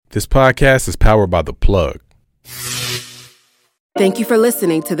This podcast is powered by The Plug. Thank you for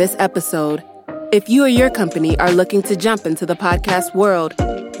listening to this episode. If you or your company are looking to jump into the podcast world,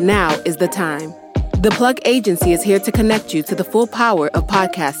 now is the time. The Plug Agency is here to connect you to the full power of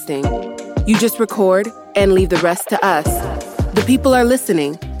podcasting. You just record and leave the rest to us. The people are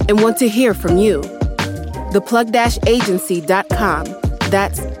listening and want to hear from you. theplug-agency.com.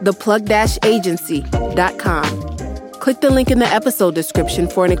 That's theplug-agency.com. Click the link in the episode description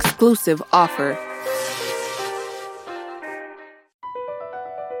for an exclusive offer.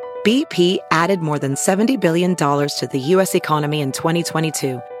 BP added more than $70 billion to the U.S. economy in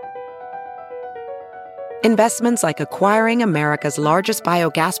 2022. Investments like acquiring America's largest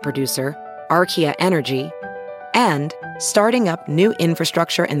biogas producer, Archaea Energy, and starting up new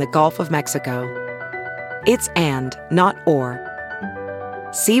infrastructure in the Gulf of Mexico. It's and, not or.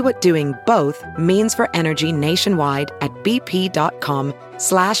 See what doing both means for energy nationwide at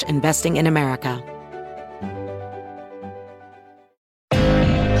bp.com/investing in America.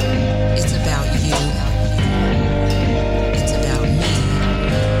 It's about you. It's about me.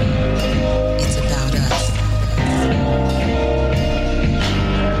 It's about us.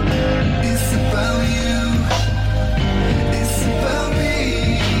 It's about you. It's about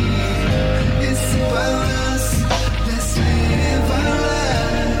me. It's about us. Let's live our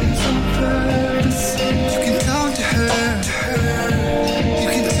lives on purpose. You can talk to her. You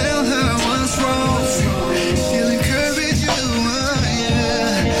can tell her what's wrong. She'll encourage you,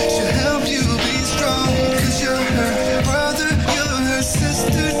 yeah. She'll help you be strong. 'Cause you're her brother, you're her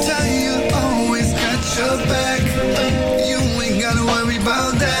sister. Tell you always got your back. You ain't gotta worry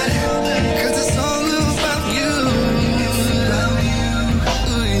about that. 'Cause it's all about you. It's about you,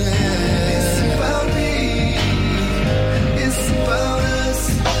 ooh, yeah. It's about me. It's about us.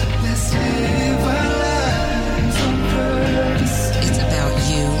 Let's live our lives on purpose. It's about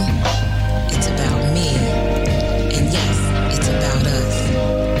you. It's about me. And yes, it's about us.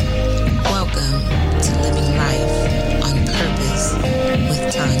 Welcome to Living Life on Purpose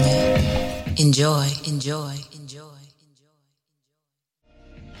with Tanya. Enjoy, enjoy, enjoy, enjoy.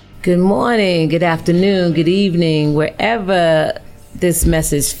 Good morning, good afternoon, good evening, wherever this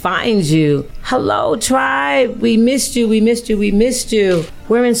message finds you. Hello, tribe. We missed you, we missed you, we missed you.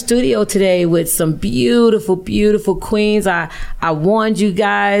 We're in studio today with some beautiful, beautiful queens. I warned you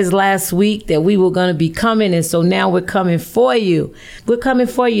guys last week that we were going to be coming, and so now we're coming for you. We're coming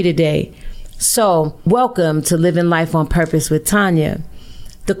for you today. So, welcome to Living Life on Purpose with Tanya.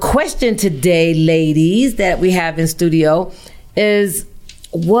 The question today, ladies, that we have in studio is,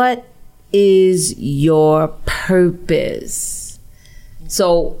 what is your purpose?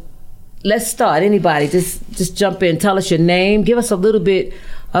 So let's start. Anybody, just jump in. Tell us your name. Give us a little bit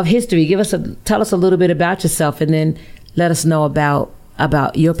of history. Tell us a little bit about yourself, and then let us know about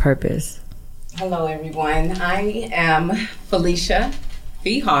your purpose. Hello, everyone. I am Felicia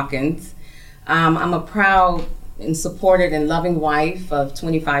V. Hawkins. I'm a proud and supported and loving wife of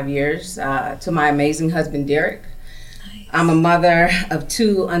 25 years to my amazing husband, Derek. Nice. I'm a mother of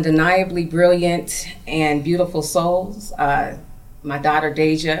two undeniably brilliant and beautiful souls. My daughter,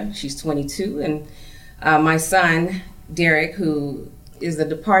 Deja, she's 22, and my son, Derek, who is a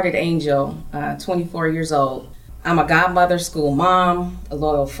departed angel, 24 years old. I'm a godmother, school mom, a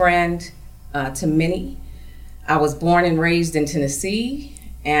loyal friend to many. I was born and raised in Tennessee,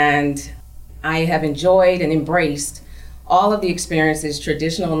 and I have enjoyed and embraced all of the experiences,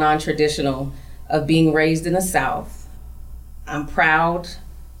 traditional, non-traditional, of being raised in the South. I'm proud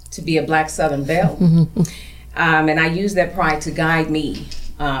to be a Black Southern Belle, and I use that pride to guide me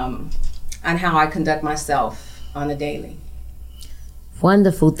on how I conduct myself on a daily.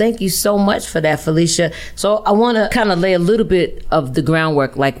 Wonderful. Thank you so much for that, Felicia. So I want to kind of lay a little bit of the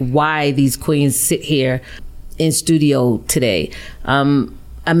groundwork, like why these queens sit here in studio today.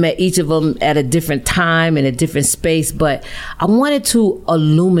 I met each of them at a different time in a different space, but I wanted to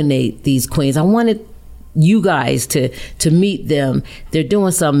illuminate these queens. I wanted you guys to meet them. They're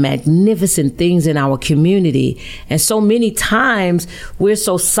doing some magnificent things in our community. And so many times we're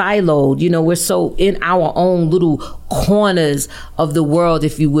so siloed, we're so in our own little corners of the world,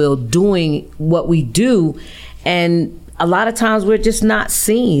 if you will, doing what we do. And a lot of times we're just not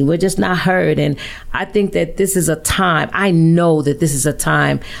seen, we're just not heard. And I think that this is a time, I know that this is a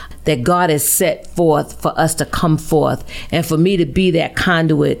time that God has set forth for us to come forth, and for me to be that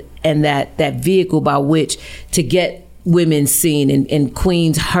conduit and that vehicle by which to get women seen and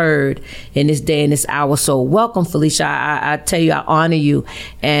queens heard in this day and this hour. So welcome, Felicia. I tell you, I honor you,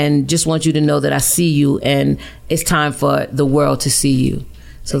 and just want you to know that I see you, and it's time for the world to see you.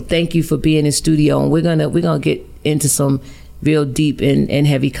 So thank you for being in studio, and we're gonna get into some real deep and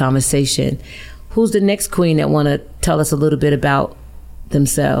heavy conversation. Who's the next queen that want to tell us a little bit about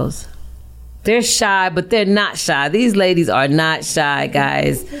themselves? They're shy, but they're not shy. These ladies are not shy,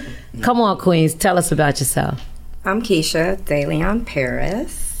 guys. Come on, queens, tell us about yourself. I'm Keisha DeLeon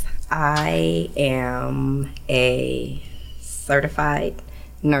Paris. I am a certified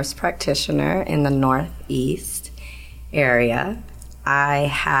nurse practitioner in the Northeast area. I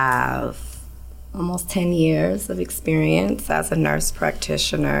have almost 10 years of experience as a nurse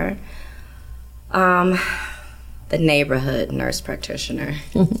practitioner. The neighborhood nurse practitioner.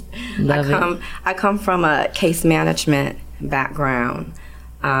 I come from a case management background.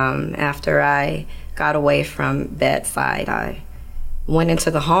 After I got away from bedside, I went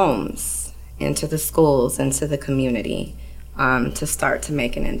into the homes, into the schools, into the community to start to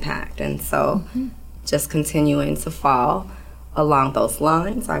make an impact. And so just continuing to fall along those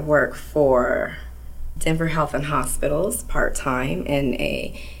lines. I work for Denver Health and Hospitals part-time in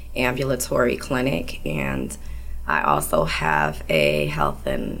a ambulatory clinic, and I also have a health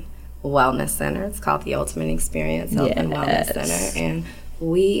and wellness center. It's called the Ultimate Experience Health and Wellness Center, and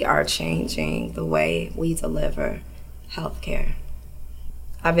we are changing the way we deliver healthcare.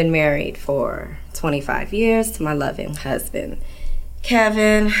 I've been married for 25 years to my loving husband,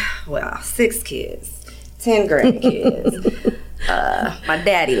 Kevin. Well, 6 kids, 10 grandkids. My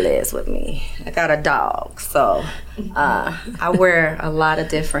daddy lives with me. I got a dog, so I wear a lot of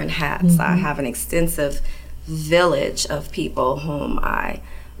different hats. I have an extensive village of people whom I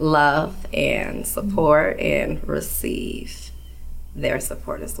love and support and receive their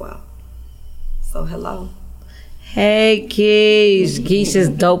support as well. So hello. Hey, Keish. Keisha's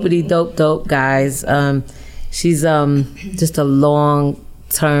dopey dope, guys. She's just a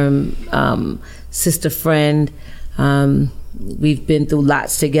long-term sister friend. We've been through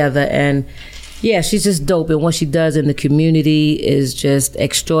lots together, and yeah, she's just dope. And what she does in the community is just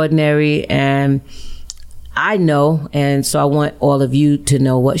extraordinary. And I know, and so I want all of you to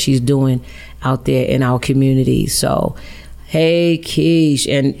know what she's doing out there in our community. So, hey, Keish,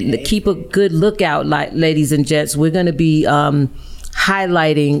 and keep a good lookout, like ladies and gents. We're going to be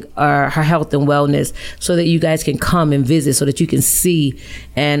highlighting her health and wellness so that you guys can come and visit, so that you can see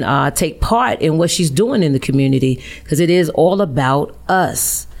and take part in what she's doing in the community, because it is all about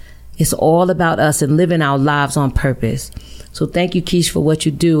us. It's all about us and living our lives on purpose. So thank you, Keish, for what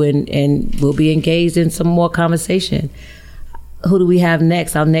you do, and we'll be engaged in some more conversation. Who do we have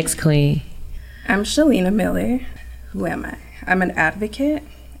next? Our next queen. I'm Shalina Miller. Who am I? I'm an advocate,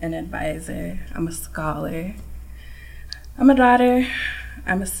 an advisor. I'm a scholar. I'm a daughter.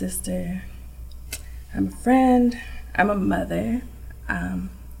 I'm a sister. I'm a friend. I'm a mother.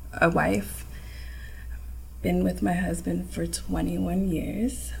 A wife. Been with my husband for 21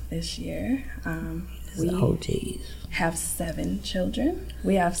 years this year. We have 7 children.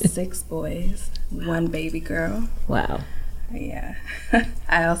 We have 6 boys, 1 baby girl. Wow. Yeah.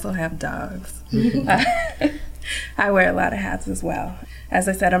 I also have dogs. I wear a lot of hats as well. As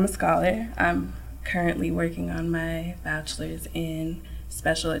I said, I'm a scholar. I'm currently working on my bachelor's in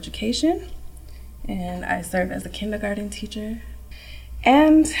special education, and I serve as a kindergarten teacher.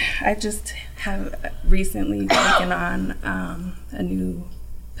 And I just have recently taken on a new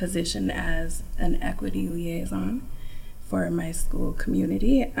position as an equity liaison for my school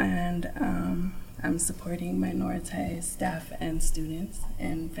community, and I'm supporting minority staff and students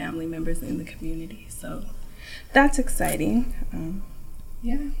and family members in the community. So that's exciting.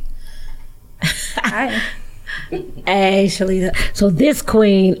 Yeah. Hi. Hey, Shalina. So this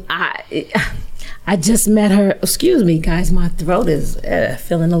queen, I just met her. Excuse me, guys. My throat is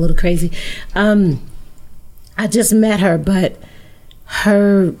feeling a little crazy. I just met her, but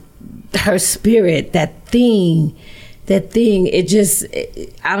her spirit, that thing, it just,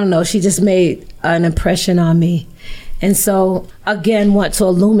 I don't know. She just made an impression on me. And so, again, want to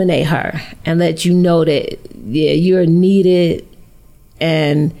illuminate her and let you know that, yeah, you're needed.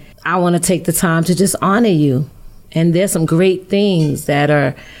 And I want to take the time to just honor you. And there's some great things that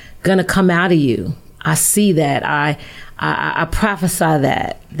are going to come out of you. I see that. I prophesy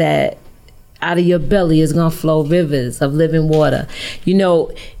that out of your belly is going to flow rivers of living water. You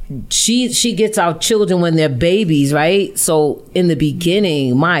know, she gets our children when they're babies, right? So in the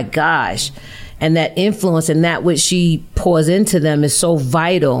beginning, my gosh, and that influence and that which she pours into them is so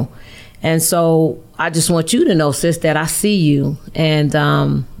vital. And so I just want you to know, sis, that I see you, and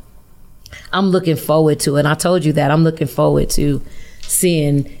I'm looking forward to it. I told you that I'm looking forward to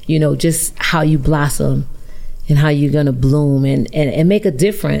seeing, you know, just how you blossom and how you're going to bloom and make a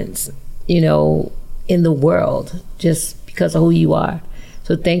difference, you know, in the world just because of who you are.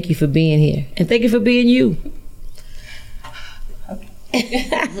 So thank you for being here, and thank you for being you.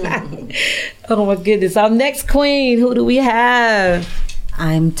 Oh my goodness. Our next queen, who do we have?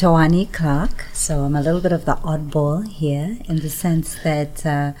 I'm Tawani Clark, so I'm a little bit of the oddball here in the sense that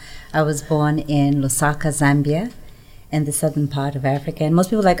I was born in Lusaka, Zambia, in the southern part of Africa. And most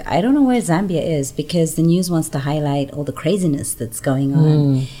people are like, I don't know where Zambia is, because the news wants to highlight all the craziness that's going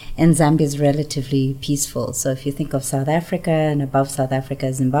on. And Zambia is relatively peaceful. So if you think of South Africa, and above South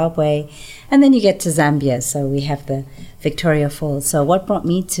Africa, Zimbabwe, and then you get to Zambia. So we have the Victoria Falls. So what brought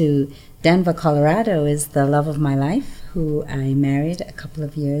me to Denver, Colorado is the love of my life, who I married a couple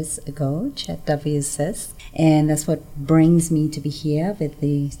of years ago, Chet W. Sis. And that's what brings me to be here with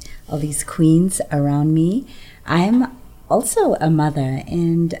all these queens around me. I'm also a mother,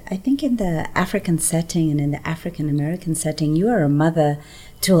 and I think in the African setting and in the African American setting, you are a mother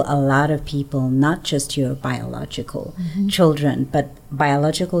to a lot of people, not just your biological children, but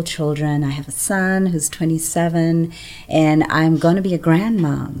biological children. I have a son who's 27, and I'm going to be a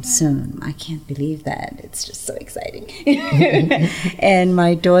grandmom soon. I can't believe that. It's just so exciting. And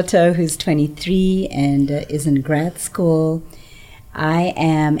my daughter who's 23 and is in grad school. I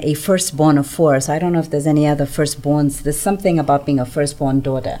am a firstborn of 4, so I don't know if there's any other firstborns. There's something about being a firstborn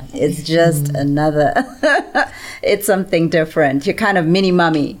daughter. It's just another, it's something different. You're kind of mini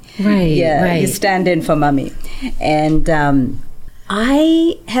mummy. Right, yeah, right. You stand in for mummy. And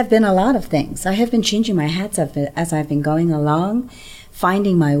I have been a lot of things. I have been changing my hats as I've been going along,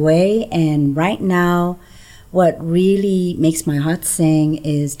 finding my way. And right now, what really makes my heart sing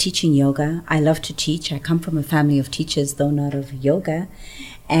is teaching yoga. I love to teach. I come from a family of teachers, though not of yoga.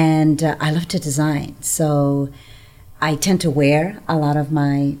 And I love to design. So I tend to wear a lot of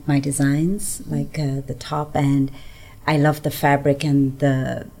my designs, like the top. And I love the fabric and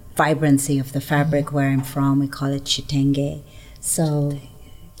the vibrancy of the fabric where I'm from. We call it chitenge. So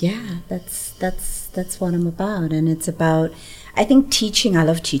yeah, that's what I'm about. And it's about, I think teaching, I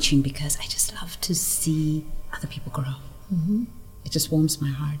love teaching because I just love to see other people grow. It just warms my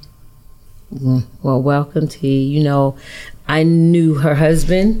heart. Well, welcome to you. You know, I knew her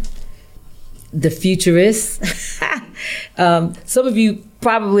husband, the futurist. Some of you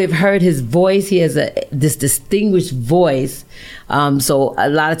probably have heard his voice. He has this distinguished voice. So a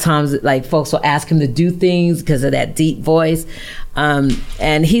lot of times, like, folks will ask him to do things because of that deep voice.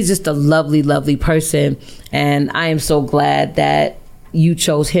 And he's just a lovely, lovely person. And I am so glad that you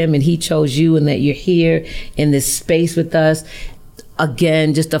chose him and he chose you, and that you're here in this space with us.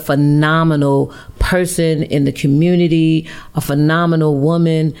 Again, just a phenomenal person in the community, a phenomenal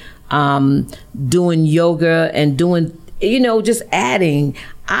woman, doing yoga and doing, you know, just adding.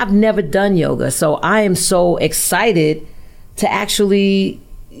 I've never done yoga, so I am so excited to actually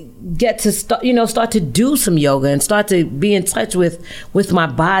get to start to do some yoga and start to be in touch with my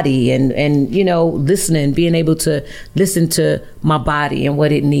body and you know, being able to listen to my body and what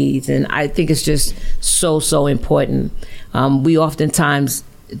it needs. And I think it's just so important. We oftentimes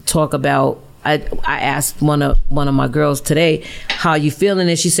talk about, I asked one of my girls today, how you feeling?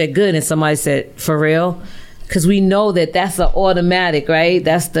 And she said, good. And somebody said, for real? Because we know that's an automatic, right?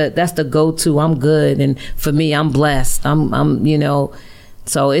 That's the go-to. I'm good. And for me, I'm blessed. I'm you know,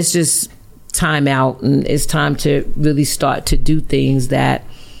 so it's just time out, and it's time to really start to do things that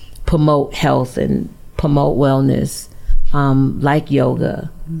promote health and promote wellness, like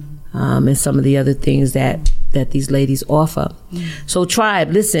yoga, and some of the other things that these ladies offer. So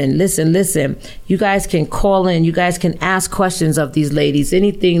tribe, listen. You guys can call in. You guys can ask questions of these ladies.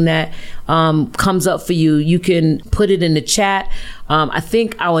 Anything that comes up for you, you can put it in the chat. I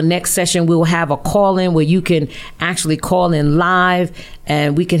think our next session, we'll have a call in where you can actually call in live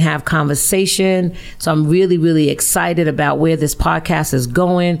and we can have conversation. So I'm really, really excited about where this podcast is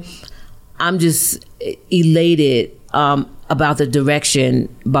going. I'm just elated about the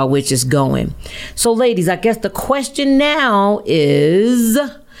direction by which it's going. So ladies, I guess the question now is,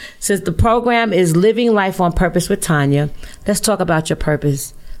 since the program is Living Life on Purpose with Tanya, let's talk about your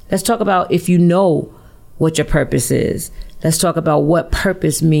purpose. Let's talk about if you know what your purpose is. Let's talk about what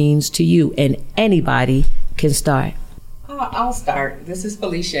purpose means to you, and anybody can start. I'll start. This is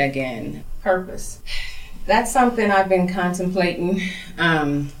Felicia again. Purpose. That's something I've been contemplating.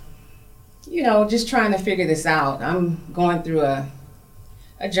 You know, just trying to figure this out. I'm going through a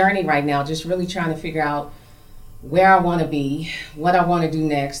journey right now, just really trying to figure out where I want to be, what I want to do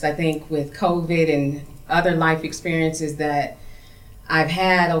next. I think with COVID and other life experiences that I've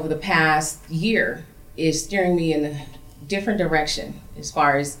had over the past year is steering me in a different direction as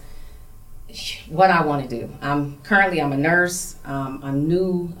far as what I want to do. I'm a nurse. I'm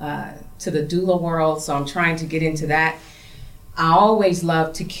new to the doula world, so I'm trying to get into that I always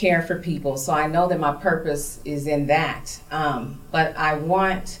love to care for people, so I know that my purpose is in that. But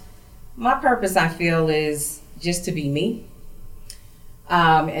my purpose, I feel, is just to be me,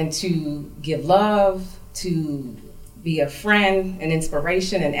 and to give love, to be a friend, an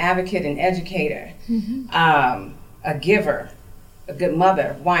inspiration, an advocate, an educator, a giver, a good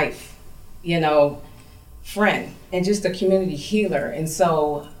mother, wife, friend, and just a community healer. And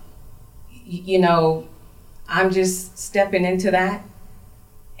so, I'm just stepping into that,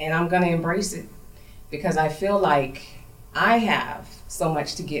 and I'm going to embrace it because I feel like I have so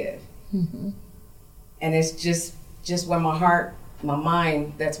much to give. And it's just where my heart, my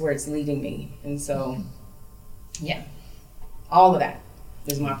mind, that's where it's leading me. And so, yeah, all of that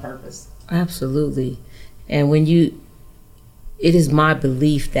is my purpose. Absolutely. And it is my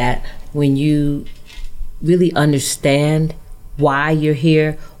belief that when you really understand why you're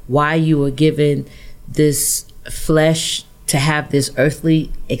here, why you were given this flesh to have this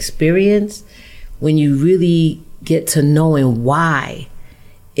earthly experience, when you really get to knowing why,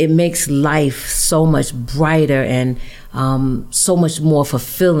 it makes life so much brighter and so much more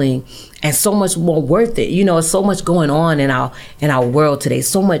fulfilling and so much more worth it. There's so much going on in our world today,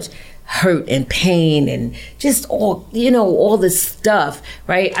 so much hurt and pain and just all this stuff,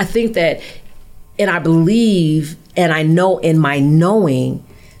 right? I think that, and I believe, and I know in my knowing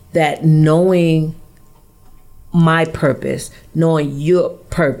that knowing my purpose, knowing your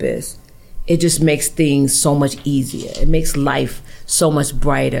purpose, it just makes things so much easier. It makes life so much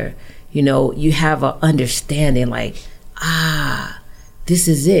brighter. You have an understanding like, this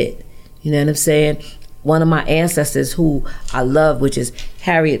is it. You know what I'm saying? One of my ancestors who I love, which is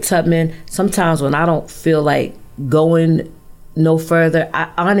Harriet Tubman, sometimes when I don't feel like going no further,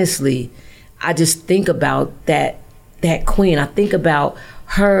 I just think about that queen. I think about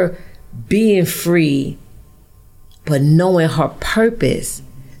her being free, but knowing her purpose.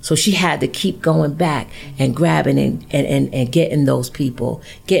 So she had to keep going back and grabbing and getting those people,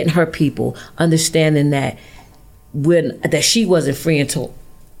 getting her people, understanding that that she wasn't free until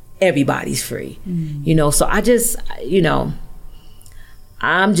everybody's free. So I just,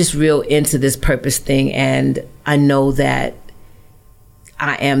 I'm just real into this purpose thing, and I know that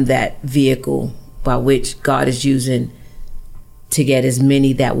I am that vehicle by which God is using to get as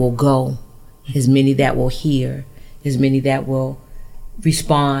many that will go, as many that will hear, as many that will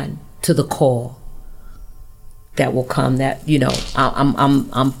respond to the call that will come. That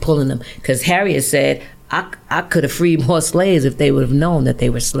I'm pulling them, because Harriet said I could have freed more slaves if they would have known that they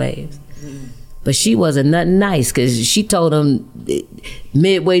were slaves. But she wasn't nothing nice, because she told them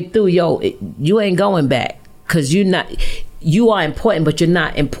midway through, you ain't going back, because you are important, but you're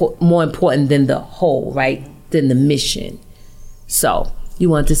not more important than the whole, right? Than the mission. So you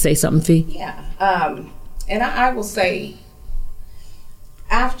wanted to say something, Fee? Yeah. And I will say,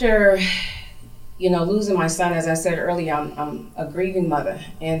 after, losing my son, as I said earlier, I'm a grieving mother.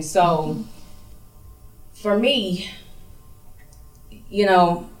 And so for me,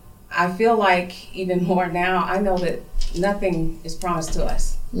 I feel like even more now, I know that nothing is promised to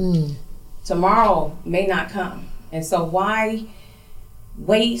us. Tomorrow may not come. And so why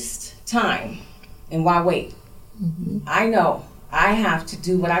waste time and why wait? I know I have to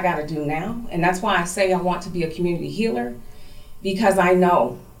do what I got to do now. And that's why I say I want to be a community healer, because I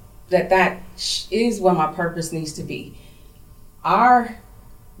know that is where my purpose needs to be. Our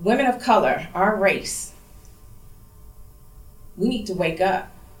women of color, our race, we need to wake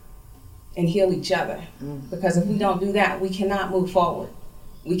up and heal each other. Because if we don't do that, we cannot move forward.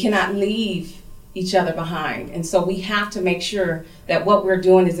 We cannot leave each other behind. And so we have to make sure that what we're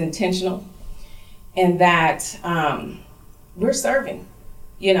doing is intentional, and that we're serving,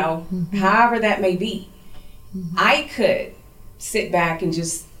 however that may be. I could sit back and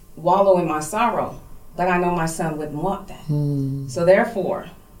just wallow in my sorrow, but I know my son wouldn't want that. So therefore,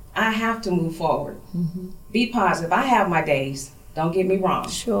 I have to move forward. Be positive. I have my days, don't get me wrong.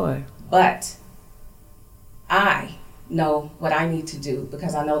 Sure. But I know what I need to do,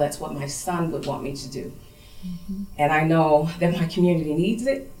 because I know that's what my son would want me to do. And I know that my community needs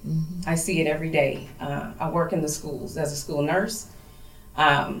it. I see it every day. I work in the schools as a school nurse.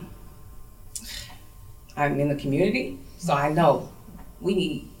 I'm in the community, so I know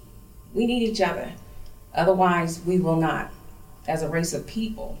we need each other. Otherwise, we will not, as a race of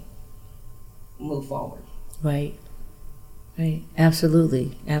people, move forward. Right.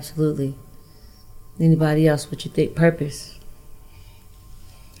 Absolutely. Anybody else? What you think? Purpose?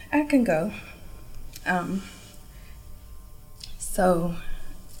 I can go. So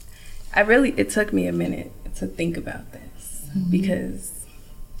it took me a minute to think about this, because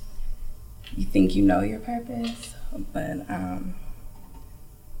you think you know your purpose, but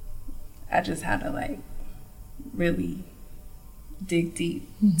I just had to like really dig deep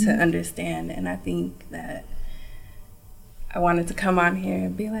to understand. And I think that I wanted to come on here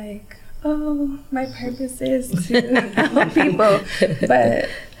and be like, oh, my purpose is to help people. But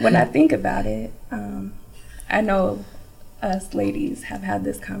when I think about it, I know us ladies have had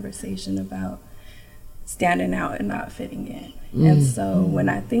this conversation about standing out and not fitting in. And so when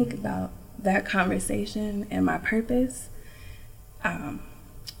I think about that conversation and my purpose, I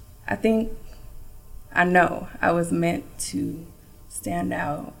know I was meant to stand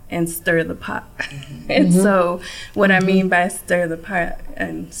out and stir the pot. And so what I mean by stir the pot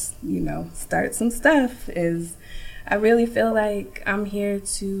and, you know, start some stuff is I really feel like I'm here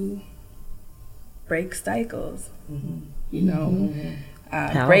to break cycles, you know,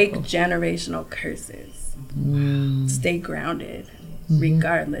 break generational curses, stay grounded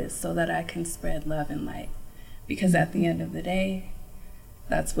regardless, so that I can spread love and light. Because at the end of the day,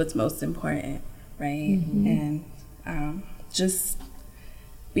 that's what's most important, right? And just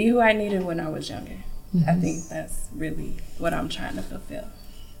be who I needed when I was younger. I think that's really what I'm trying to fulfill,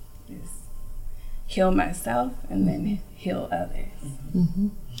 is heal myself and then heal others.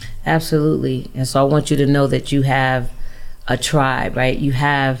 Absolutely. And so I want you to know that you have a tribe, right? You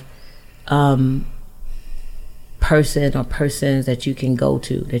have person or persons that you can go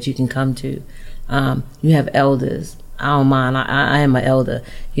to, that you can come to. You have elders. I don't mind. I am an elder,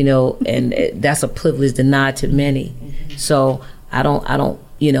 you know, and that's a privilege denied to many. So I don't,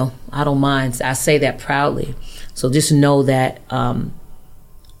 you know, I don't mind. I say that proudly. So just know that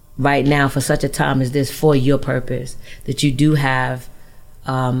right now, for such a time as this, for your purpose, that you do have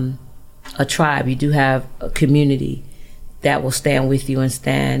a tribe, you do have a community that will stand with you and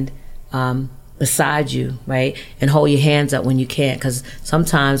stand beside you, right? And hold your hands up when you can't, because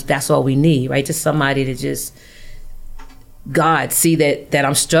sometimes that's all we need, right? Just somebody to just, God, see that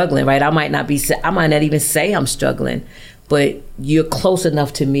I'm struggling, right? I might not even say I'm struggling, but you're close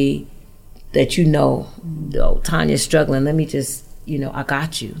enough to me that you know, oh, Tanya's struggling. Let me just, you know, I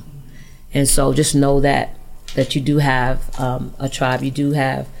got you. And so just know that you do have a tribe. You do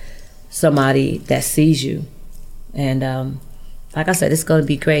have somebody that sees you. And like I said, it's going to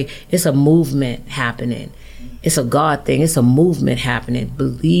be great. It's a movement happening. It's a God thing. It's a movement happening.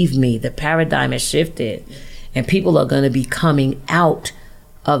 Believe me, the paradigm has shifted. And people are going to be coming out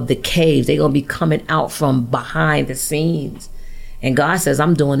of the caves. They're going to be coming out from behind the scenes. And God says,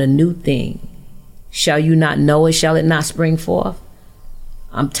 I'm doing a new thing. Shall you not know it? Shall it not spring forth?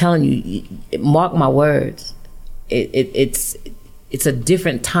 I'm telling you, mark my words. It's a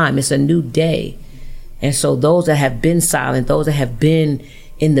different time. It's a new day. And so those that have been silent, those that have been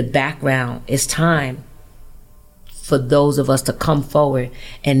in the background, it's time for those of us to come forward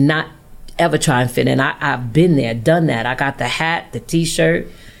and not ever try and fit in. I've been there, done that. I got the hat, the T-shirt,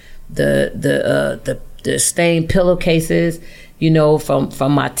 the stained pillowcases, you know,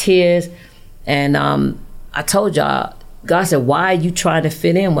 from my tears. And I told y'all, God said, why are you trying to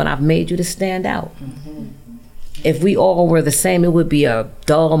fit in when I've made you to stand out? If we all were the same, it would be a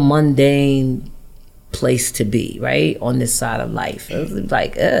dull, mundane place to be, right? On this side of life. It was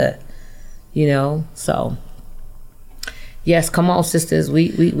like, you know, so. Yes, come on, sisters. We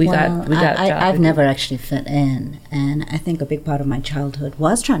got. I've never actually fit in, and I think a big part of my childhood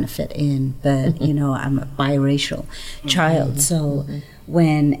was trying to fit in. But you know, I'm a biracial child, so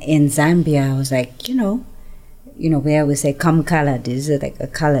when in Zambia, I was like, you know, where we say "come colored," is it like a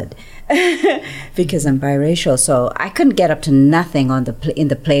colored? Because I'm biracial, so I couldn't get up to nothing in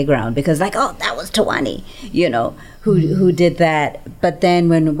the playground because, like, oh, that was Tawani, you know, who did that. But then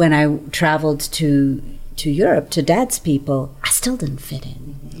when I traveled to Europe, to Dad's people, I still didn't fit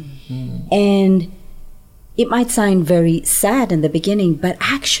in. And it might sound very sad in the beginning, but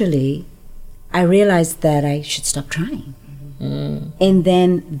actually I realized that I should stop trying. And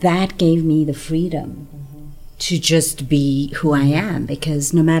then that gave me the freedom to just be who I am,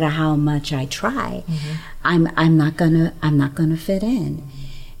 because no matter how much I try, I'm not gonna fit in.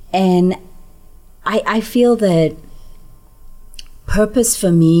 And I feel that purpose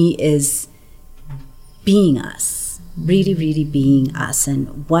for me is being us, really, really being us.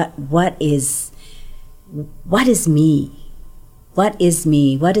 And what is me? What is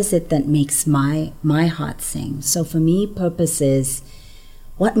me? What is it that makes my heart sing? So for me, purpose is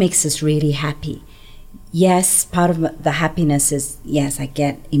what makes us really happy. Yes, part of the happiness is, yes, I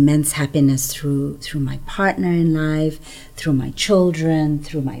get immense happiness through my partner in life, through my children,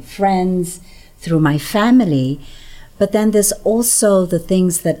 through my friends, through my family. But then there's also the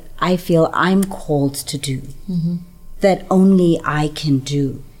things that I feel I'm called to do, that only I can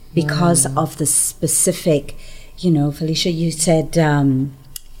do because of the specific, Felicia, you said,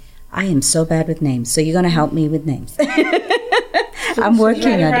 I am so bad with names, so you're going to help me with names. I'm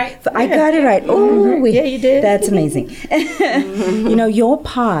working on it. I got it right. Oh, yeah, you did. That's amazing. Your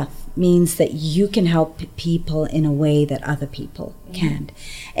path means that you can help people in a way that other people can't.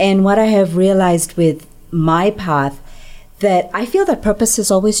 And what I have realized with my path, that I feel that purpose is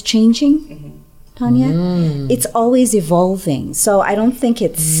always changing, Tanya. It's always evolving. So I don't think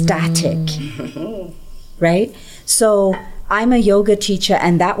it's static, right? So I'm a yoga teacher,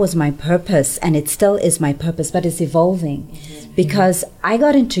 and that was my purpose, and it still is my purpose, but it's evolving because I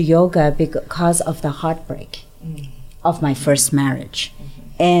got into yoga because of the heartbreak of my first marriage.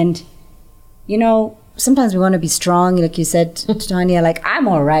 And, sometimes we want to be strong, like you said, Tanya, like, I'm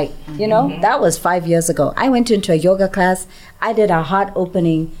all right. That was 5 years ago. I went into a yoga class. I did a heart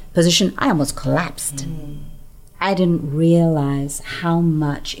opening position. I almost collapsed. I didn't realize how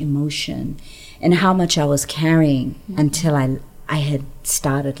much emotion and how much I was carrying until I had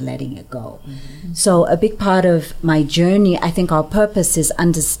started letting it go. So a big part of my journey, I think our purpose is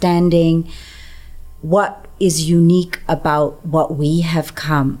understanding what is unique about what we have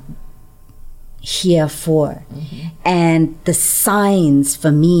come here for. And the signs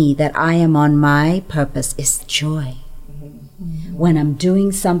for me that I am on my purpose is joy. When I'm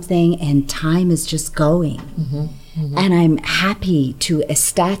doing something and time is just going, and I'm happy to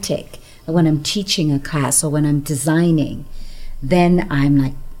ecstatic. When I'm teaching a class or when I'm designing, then I'm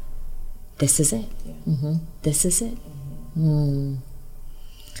like, this is it. This is it. Man.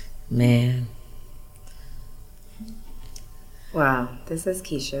 Wow, this is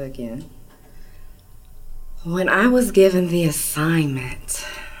Keisha again. When I was given the assignment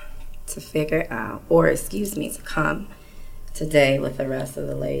to figure out, to come today with the rest of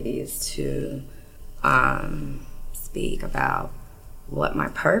the ladies to speak about what my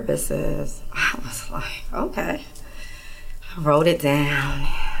purpose is, I was like, okay. I wrote it down.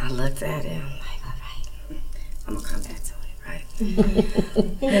 I looked at it. I'm like, all right, I'm going to come back to it,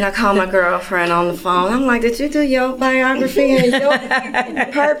 right? Then I called my girlfriend on the phone. I'm like, did you do your biography and your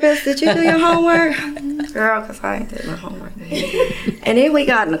purpose? Did you do your homework? Girl, because I ain't did my homework. And then we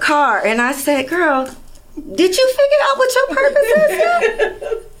got in the car, and I said, girl, did you figure out what your purpose is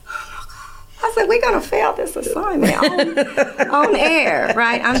yet? I said, we're going to fail this assignment on air,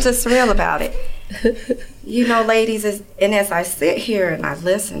 right? I'm just real about it. Ladies, and as I sit here and I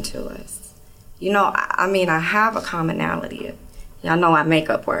listen to us, I have a commonality. Y'all know I make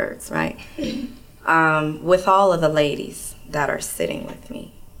up words, right? With all of the ladies that are sitting with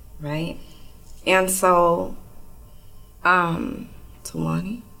me, right? And so, Tawani,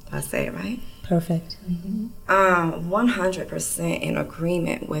 did I say it right? Perfect. 100% in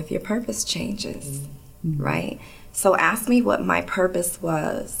agreement with your purpose changes, right? So ask me what my purpose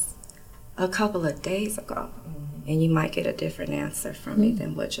was a couple of days ago, and you might get a different answer from me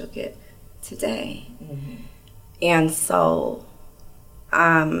than what you'll get today. And so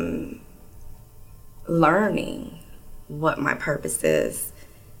I'm learning what my purpose is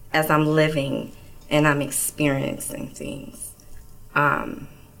as I'm living and I'm experiencing things.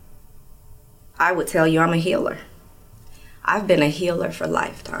 I would tell you I'm a healer. I've been a healer for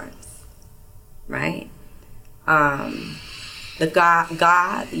lifetimes, right? The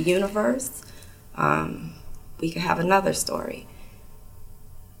God, the universe, we could have another story.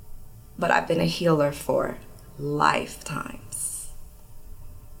 But I've been a healer for lifetimes.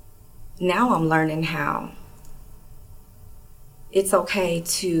 Now I'm learning how it's okay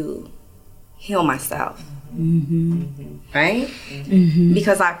to heal myself. Right?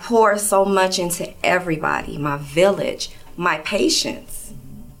 Because I pour so much into everybody, my village, my patients,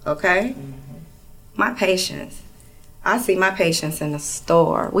 okay? My patients. I see my patients in the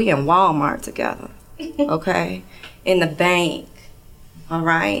store. We in Walmart together, okay? In the bank, all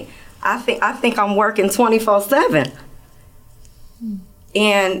right? I think I'm working 24/7.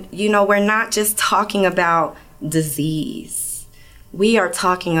 And, we're not just talking about disease. We are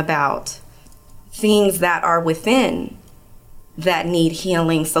talking about things that are within that need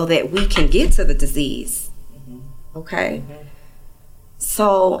healing so that we can get to the disease. Okay?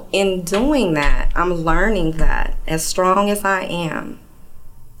 So in doing that, I'm learning that as strong as I am,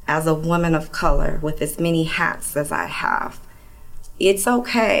 as a woman of color with as many hats as I have, it's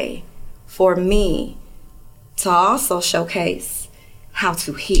okay for me to also showcase how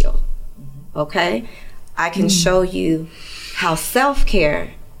to heal. Okay? I can show you how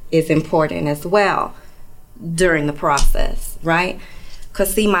self-care is important as well during the process, right?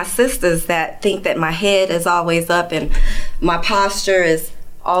 Because see, my sisters that think that my head is always up and my posture is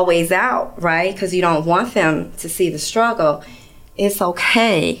always out, right? Because you don't want them to see the struggle. It's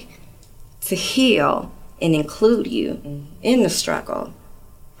okay to heal and include you in the struggle,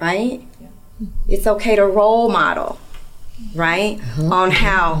 right? It's okay to role model, right? On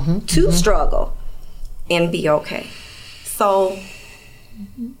how to struggle and be okay. So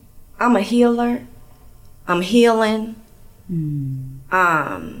I'm a healer. I'm healing.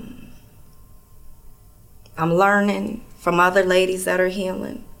 I'm learning from other ladies that are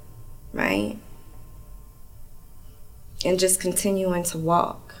healing, right? And just continuing to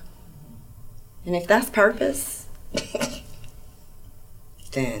walk. And if that's purpose,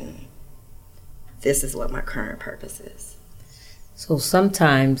 then this is what my current purpose is. So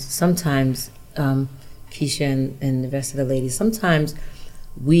sometimes, Keisha and the rest of the ladies, sometimes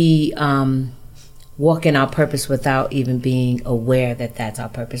we walk in our purpose without even being aware that that's our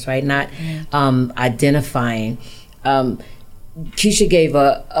purpose, right? Not identifying. Keisha gave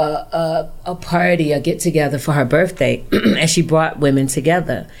a party, a get-together for her birthday, and she brought women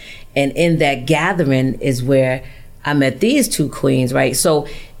together. And in that gathering is where I met these two queens, right? So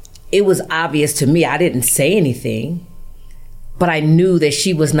it was obvious to me. I didn't say anything, but I knew that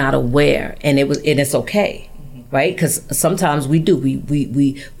she was not aware, and it's okay, right? Because sometimes we do.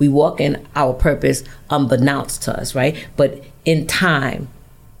 We walk in our purpose unbeknownst to us, right? But in time,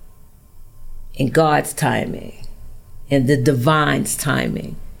 in God's timing, in the divine's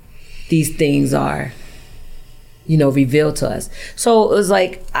timing, these things are, revealed to us. So it was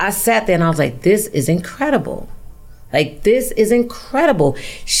like, I sat there and I was like, this is incredible. Like, this is incredible.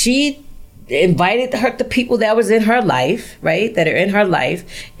 She invited the people that was in her life, right? That are in her life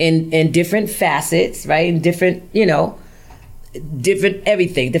in different facets, right? In different, different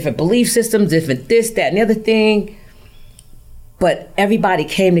everything, different belief systems, different this, that, and the other thing. But everybody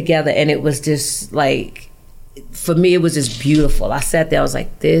came together, and it was just like, for me, it was just beautiful. I sat there, I was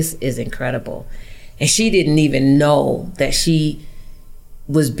like, this is incredible. And she didn't even know that she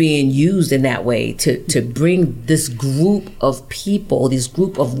was being used in that way to bring this group of people, this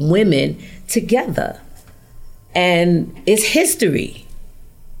group of women together. And it's history.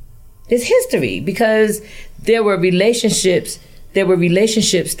 It's history, because there were relationships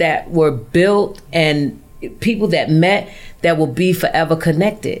that were built and people that met that will be forever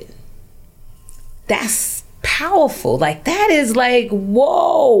connected. That's powerful. Like, that is like,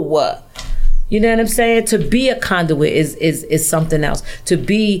 whoa. You know what I'm saying? To be a conduit is something else. To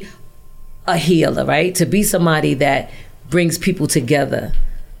be a healer, right? To be somebody that brings people together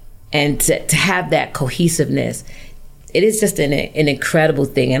and to have that cohesiveness. It is just an incredible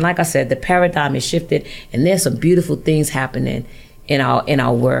thing. And like I said, the paradigm is shifted, and there's some beautiful things happening in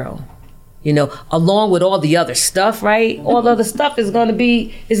our world. Along with all the other stuff, right? All the other stuff is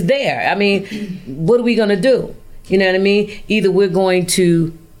there. I mean, what are we going to do? You know what I mean? Either we're going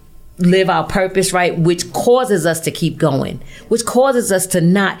to live our purpose, right? Which causes us to keep going, which causes us to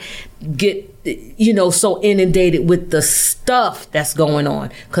not get, so inundated with the stuff that's going on.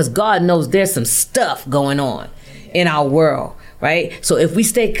 Because God knows there's some stuff going on in our world, right? So if we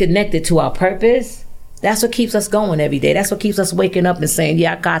stay connected to our purpose, that's what keeps us going every day. That's what keeps us waking up and saying,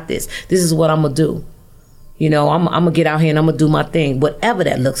 yeah, I got this. This is what I'm going to do. I'm going to get out here and I'm going to do my thing, whatever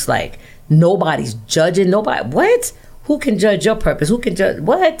that looks like. Nobody's judging. Nobody. What? Who can judge your purpose? Who can judge?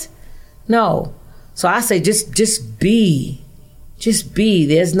 What? No. So I say just be. Just be.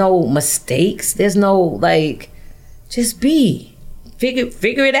 There's no mistakes. There's no, just be.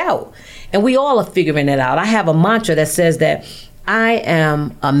 Figure it out. And we all are figuring it out. I have a mantra that says that I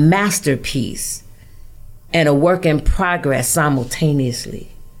am a masterpiece and a work in progress simultaneously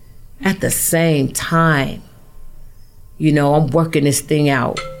at the same time. I'm working this thing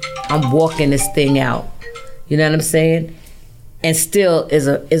out. I'm walking this thing out. You know what I'm saying? And still is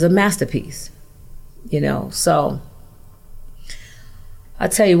a masterpiece. So I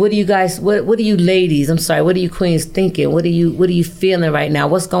tell you, what do you guys, what are you ladies, what are you queens thinking? What are you feeling right now?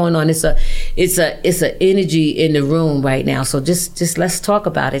 What's going on? It's a energy in the room right now. So just let's talk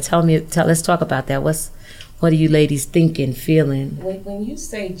about it. Let's talk about that. What are you ladies thinking, feeling? When you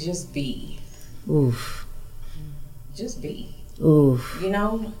say just be. Oof. Just be. Oof.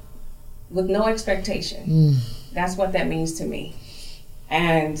 With no expectation. That's what that means to me.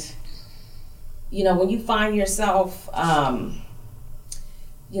 And, when you find yourself, going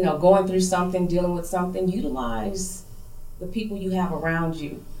through something, dealing with something, utilize the people you have around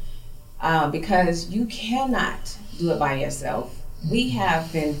you. Because you cannot do it by yourself. We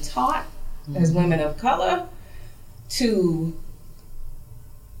have been taught as women of color to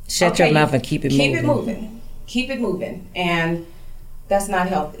shut your mouth and keep it moving. Keep it moving. And that's not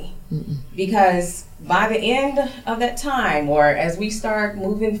healthy. Because by the end of that time, or as we start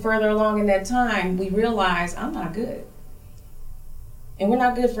moving further along in that time, we realize I'm not good. And we're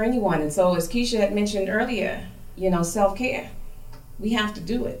not good for anyone. And so as Keisha had mentioned earlier, self-care, we have to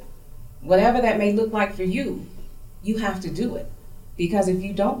do it. Whatever that may look like for you, you have to do it. Because if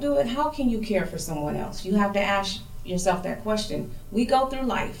you don't do it, how can you care for someone else? You have to ask yourself that question. We go through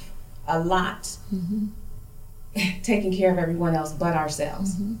life a lot taking care of everyone else but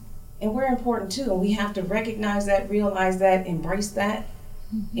ourselves. And we're important too. And we have to recognize that, realize that, embrace that,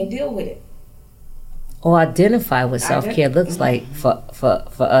 and deal with it. Or identify what self-care looks like for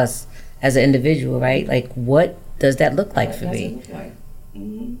us as an individual, right? Like, what does that look like for me?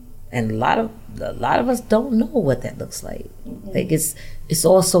 And a lot of us don't know what that looks like. Like, it's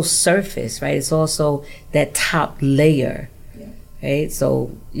also surface, right? It's also that top layer, right?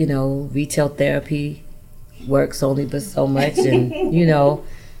 So, retail therapy works only but so much, and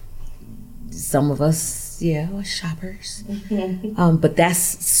some of us, are shoppers. But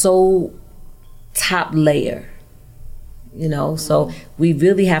that's so top layer, so we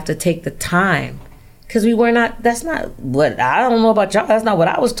really have to take the time, because that's not what, I don't know about y'all, that's not what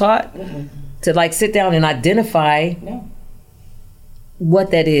I was taught, to like sit down and identify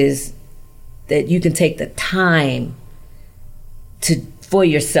what that is, that you can take the time for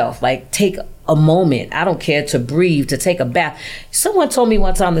yourself, like take a moment, I don't care, to breathe, to take a bath. Someone told me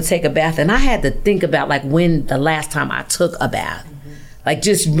one time to take a bath, and I had to think about like when the last time I took a bath. Like,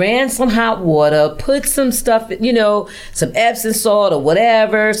 just ran some hot water, put some stuff, some Epsom salt or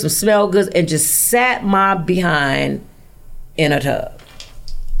whatever, some smell goods, and just sat my behind in a tub.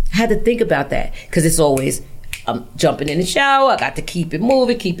 I had to think about that, because it's always, I'm jumping in the shower, I got to keep it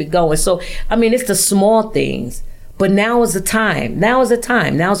moving, keep it going. So, it's the small things. But now is the time. Now is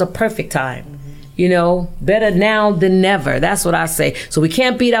a perfect time. Better now than never. That's what I say. So we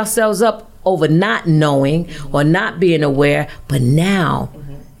can't beat ourselves up over not knowing or not being aware, but now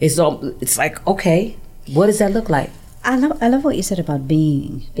it's like, okay, what does that look like? I love what you said about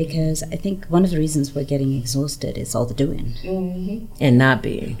being, because I think one of the reasons we're getting exhausted is all the doing. And not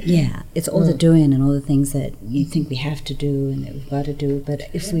being. Yeah, it's all the doing and all the things that you think we have to do and that we've got to do. But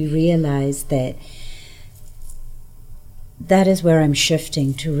if we realize that is where I'm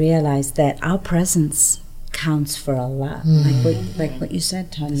shifting, to realize that our presence counts for a lot. Like what you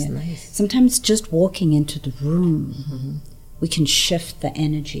said, Tanya. Nice. Sometimes just walking into the room, we can shift the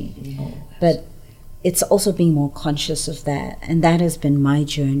energy. But it's also being more conscious of that. And that has been my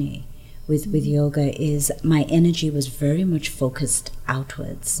journey with yoga, is my energy was very much focused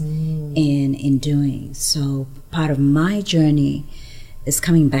outwards in doing. So part of my journey is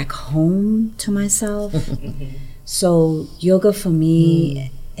coming back home to myself. So yoga for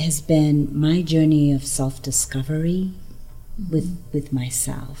me has been my journey of self-discovery with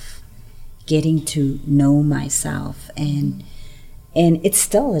myself, getting to know myself, and it's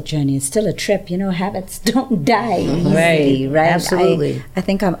still a journey. It's still a trip. Habits don't die easily, right? Absolutely. I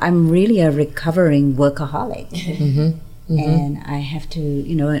think I'm really a recovering workaholic, and I have to,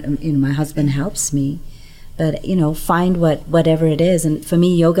 my husband helps me, but find whatever it is. And for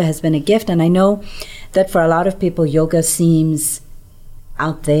me, yoga has been a gift, and I know that for a lot of people, yoga seems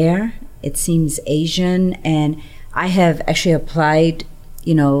out there. It seems Asian, and I have actually applied,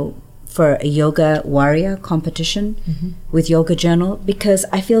 for a yoga warrior competition with Yoga Journal, because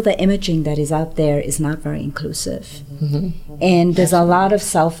I feel the imaging that is out there is not very inclusive. And there's a lot of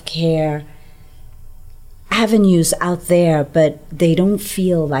self-care avenues out there, but they don't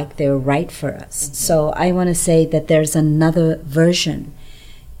feel like they're right for us. So I want to say that there's another version.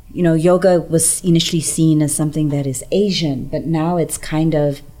 Yoga was initially seen as something that is Asian, but now it's kind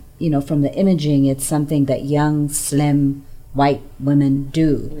of, from the imaging, it's something that young, slim, white women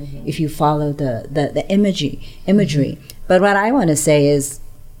do, if you follow the imagery. But what I want to say is,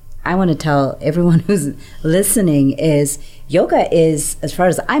 I want to tell everyone who's listening is, yoga is, as far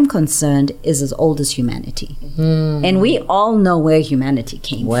as I'm concerned, is as old as humanity. And we all know where humanity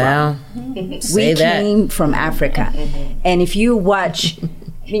came from. We came from Africa. And if you watch...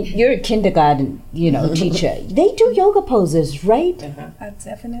 you're a kindergarten, teacher. They do yoga poses, right?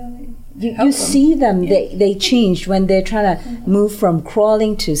 Definitely. You see them. They change when they're trying to move from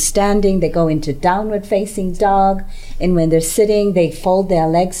crawling to standing. They go into downward facing dog, and when they're sitting, they fold their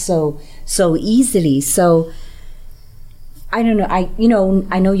legs so easily. So I don't know.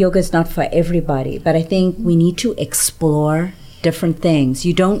 I know yoga is not for everybody, but I think we need to explore different things.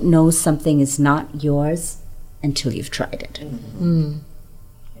 You don't know something is not yours until you've tried it.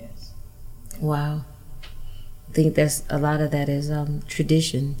 Wow. I think there's a lot of that is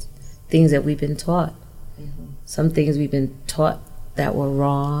traditions, things that we've been taught. Some things we've been taught that were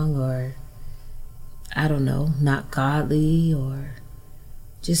wrong, or I don't know, not godly, or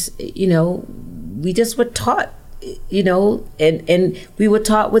just, we just were taught you know, and we were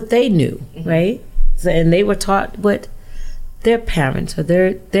taught what they knew, right? So, and they were taught what their parents or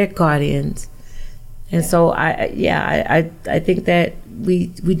their guardians. And so I think that we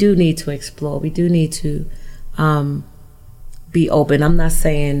do need to explore. We do need to be open. I'm not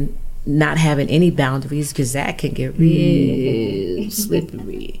saying not having any boundaries, because that can get real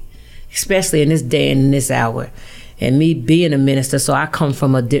slippery, especially in this day and in this hour. And me being a minister, so I come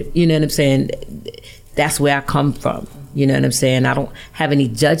from you know what I'm saying? That's where I come from. You know what I'm saying? I don't have any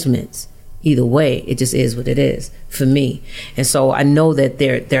judgments either way. It just is what it is for me. And so I know that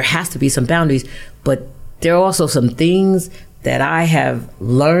there has to be some boundaries, but there are also some things that I have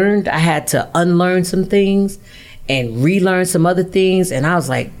learned. I had to unlearn some things and relearn some other things. And I was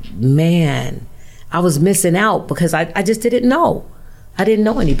like, man, I was missing out because I just didn't know. I didn't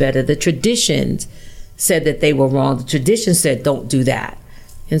know any better. The traditions said that they were wrong. The tradition said, don't do that.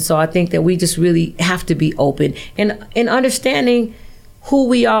 And so I think that we just really have to be open and understanding who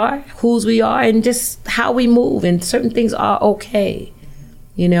we are, whose we are, and just how we move. And certain things are okay,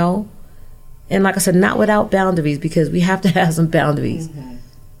 you know? And like I said, not without boundaries, because we have to have some boundaries.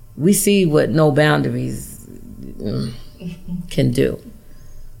 We see what no boundaries can do.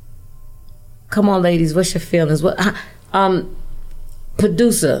 Come on, ladies, what's your feelings? What,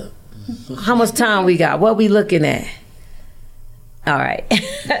 producer, how much time we got? What we looking at? All right.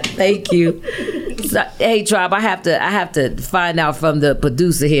 Thank you. So, hey, Tribe, I have to find out from the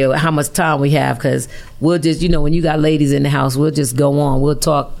producer here how much time we have, because we'll just, you know, when you got ladies in the house, we'll just go on. We'll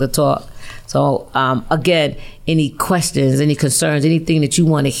talk the talk. So, again, any questions, any concerns, anything that you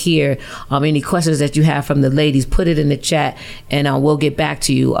want to hear, any questions that you have from the ladies, put it in the chat, and we'll get back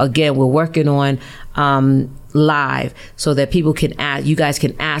to you. Again, we're working on live so that people can ask, you guys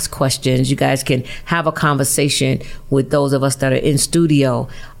can ask questions, you guys can have a conversation with those of us that are in studio.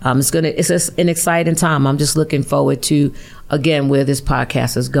 It's just an exciting time. I'm just looking forward to, again, where this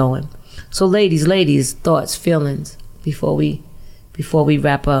podcast is going. So ladies, thoughts, feelings before we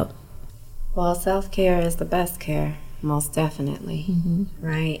wrap up. Well, self-care is the best care, most definitely,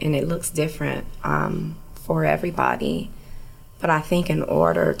 right? And it looks different for everybody. But I think in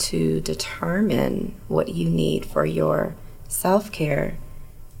order to determine what you need for your self-care,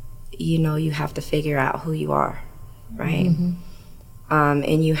 you know, you have to figure out who you are, right?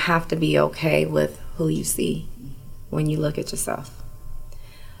 And you have to be okay with who you see when you look at yourself.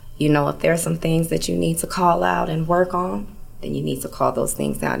 You know, if there are some things that you need to call out and work on, then you need to call those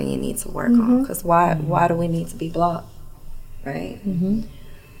things out and you need to work on. Because why do we need to be blocked, right?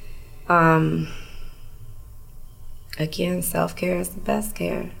 Again, self-care is the best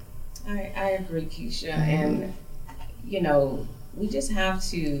care. I agree, Keisha. And, you know, we just have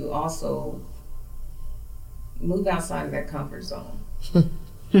to also move outside of that comfort zone.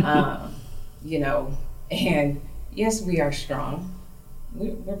 You know, and yes, we are strong.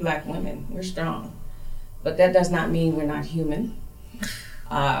 We're Black women. We're strong. But that does not mean we're not human.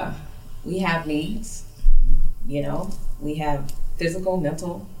 We have needs, you know. We have physical,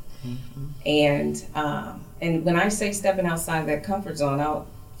 mental, and when I say stepping outside that comfort zone,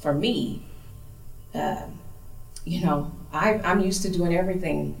 for me, you know, I'm used to doing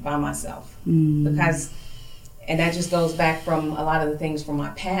everything by myself because, and that just goes back from a lot of the things from my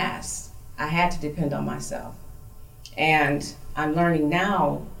past. I had to depend on myself, and I'm learning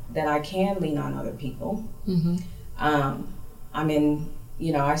now that I can lean on other people.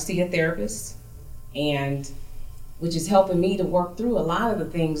 I see a therapist, and which is helping me to work through a lot of the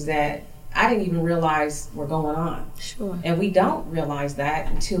things that I didn't even realize were going on. Sure. And we don't realize that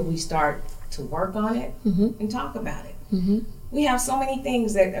until we start to work on it and talk about it. We have so many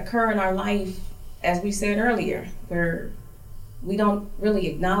things that occur in our life, as we said earlier, where we don't really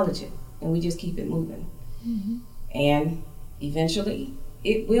acknowledge it and we just keep it moving. And eventually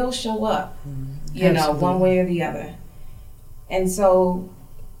it will show up, you know, one way or the other. And so,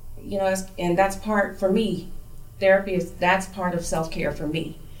 you know, and that's part, for me, therapy that's part of self-care for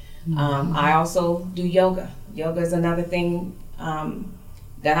me. I also do yoga. Yoga is another thing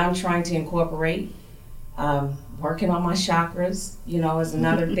that I'm trying to incorporate. Working on my chakras, you know, is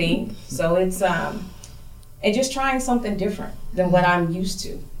another thing. So it's, and just trying something different than what I'm used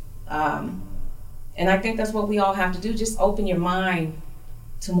to. And I think that's what we all have to do, just open your mind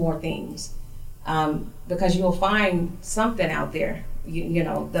to more things. Because you'll find something out there, you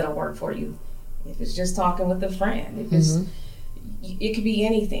know, that'll work for you. If it's just talking with a friend, if it's, it could be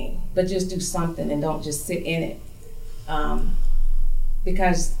anything, but just do something and don't just sit in it.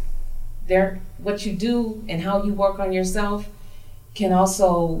 Because what you do and how you work on yourself can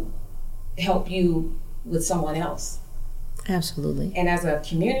also help you with someone else. Absolutely. And as a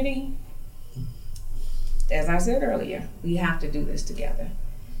community, as I said earlier, we have to do this together.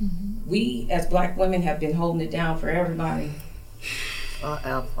 We, as Black women, have been holding it down for everybody.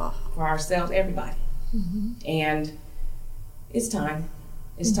 Forever. For ourselves, everybody. And it's time.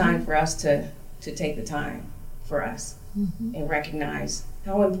 It's time for us to take the time for us and recognize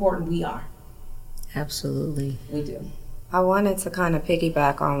how important we are. Absolutely. We do. I wanted to kind of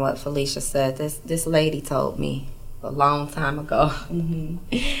piggyback on what Felicia said. This lady told me a long time ago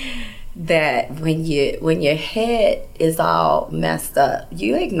that when your head is all messed up,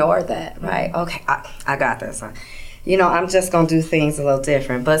 you ignore that, right? Okay, I got this. You know, I'm just gonna do things a little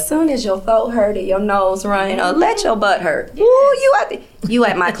different. But as soon as your throat hurt or your nose running, or let your butt hurt, ooh, you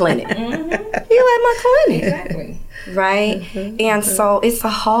at my clinic. You at my clinic. Exactly. Right? And so it's a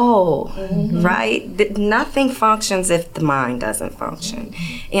whole, right? Nothing functions if the mind doesn't function.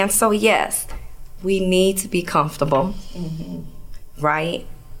 And so, yes, we need to be comfortable, right?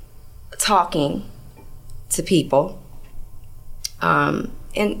 Talking to people.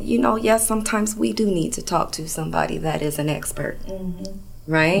 And, you know, yes, sometimes we do need to talk to somebody that is an expert,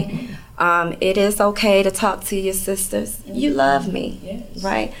 right? It is okay to talk to your sisters. You love me,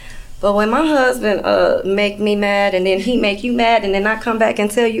 right? But when my husband make me mad and then he make you mad and then I come back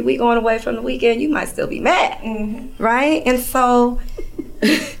and tell you we going away from the weekend, you might still be mad, right? And so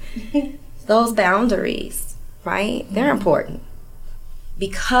those boundaries, right, they're important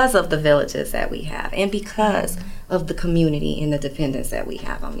because of the villages that we have and because of the community and the dependence that we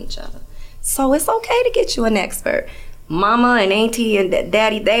have on each other. So it's okay to get you an expert. Mama and auntie and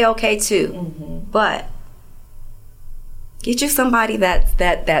daddy, they okay too. But get you somebody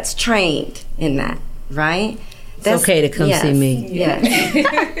that's trained in that, right? It's okay to come see me. Yes.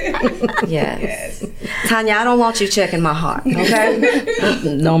 Yes. Tanya, I don't want you checking my heart, okay?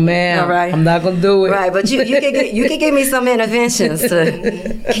 No, ma'am. All right. I'm not going to do it. Right, but you can give me some interventions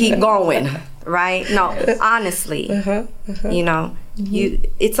to keep going, right? No, honestly, you know,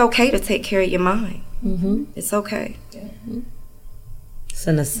 it's okay to take care of your mind. It's okay. It's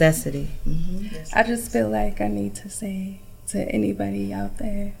a necessity. I just feel like I need to say to anybody out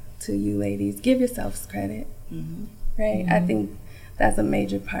there, to you ladies, give yourselves credit, right? I think that's a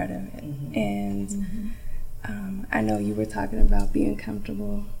major part of it. And I know you were talking about being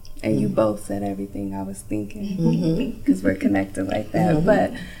comfortable, and you both said everything I was thinking, because we're connected like that.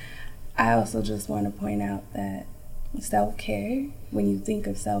 But I also just want to point out that self-care, when you think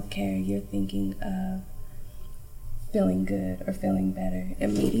of self-care, you're thinking of feeling good or feeling better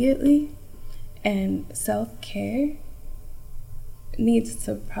immediately. And self-care needs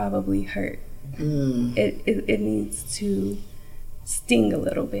to probably hurt. It needs to sting a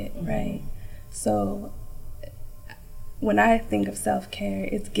little bit, right? So when I think of self-care,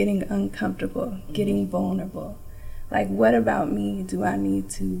 it's getting uncomfortable, getting vulnerable. Like, what about me do I need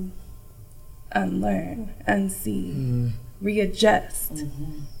to unlearn, unsee, readjust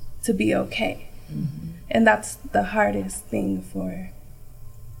to be okay? And that's the hardest thing for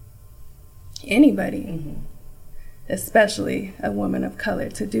anybody, especially a woman of color,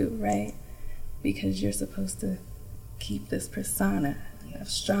 to do, right? Because you're supposed to keep this persona of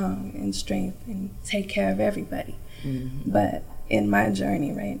strong and strength and take care of everybody. But in my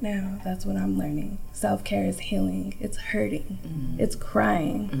journey right now, that's what I'm learning. Self-care is healing, it's hurting, it's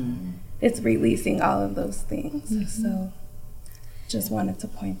crying, it's releasing all of those things. So just wanted to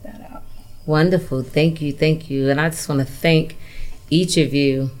point that out. Wonderful. Thank you. And I just want to thank each of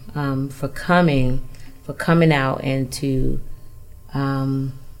you for coming out and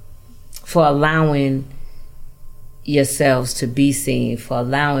for allowing yourselves to be seen, for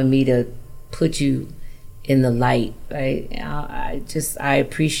allowing me to put you in the light, right? I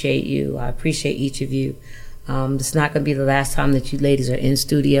appreciate you. I appreciate each of you. It's not going to be the last time that you ladies are in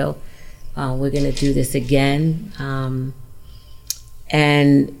studio. We're going to do this again.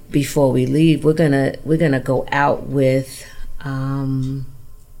 And before we leave, we're gonna go out with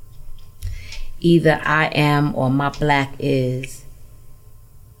either I Am or My Black Is,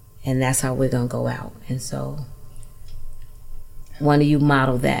 and that's how we're gonna go out. And so, one of you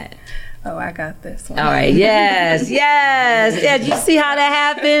model that. Oh, I got this one. All right. Yes. Yeah. Do you see how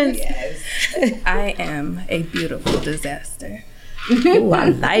that happens? Yes. I am a beautiful disaster. Ooh, I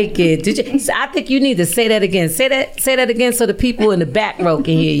like it. I think you need to say that again. Say that again so the people in the back row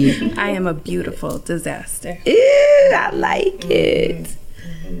can hear you. I am a beautiful disaster. Ew, I like it.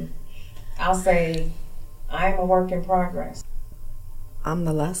 I'll say, I am a work in progress. I'm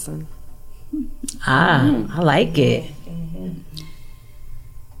the lesson. I like it.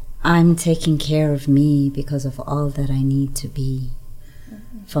 I'm taking care of me because of all that I need to be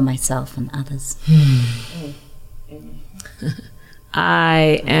for myself and others.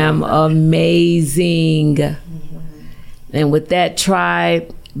 I am amazing. And with that,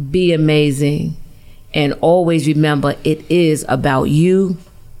 tribe, be amazing. And always remember, it is about you.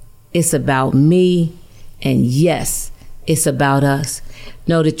 It's about me. And yes, it's about us.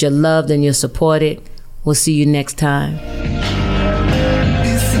 Know that you're loved and you're supported. We'll see you next time.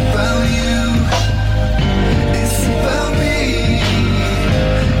 It's about you. It's about me.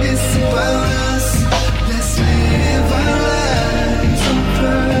 It's about us. Let's live our lives on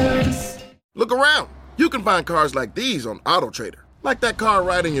purpose. Look around. You can find cars like these on AutoTrader. Like that car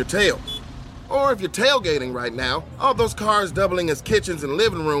riding your tail. Or if you're tailgating right now, all those cars doubling as kitchens and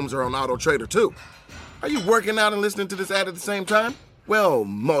living rooms are on AutoTrader too. Are you working out and listening to this ad at the same time? Well,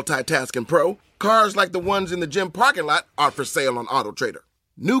 multitasking pro, cars like the ones in the gym parking lot are for sale on AutoTrader.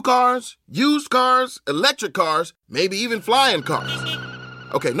 New cars, used cars, electric cars, maybe even flying cars.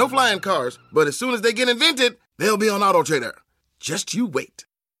 Okay, no flying cars, but as soon as they get invented, they'll be on AutoTrader. Just you wait.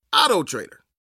 AutoTrader.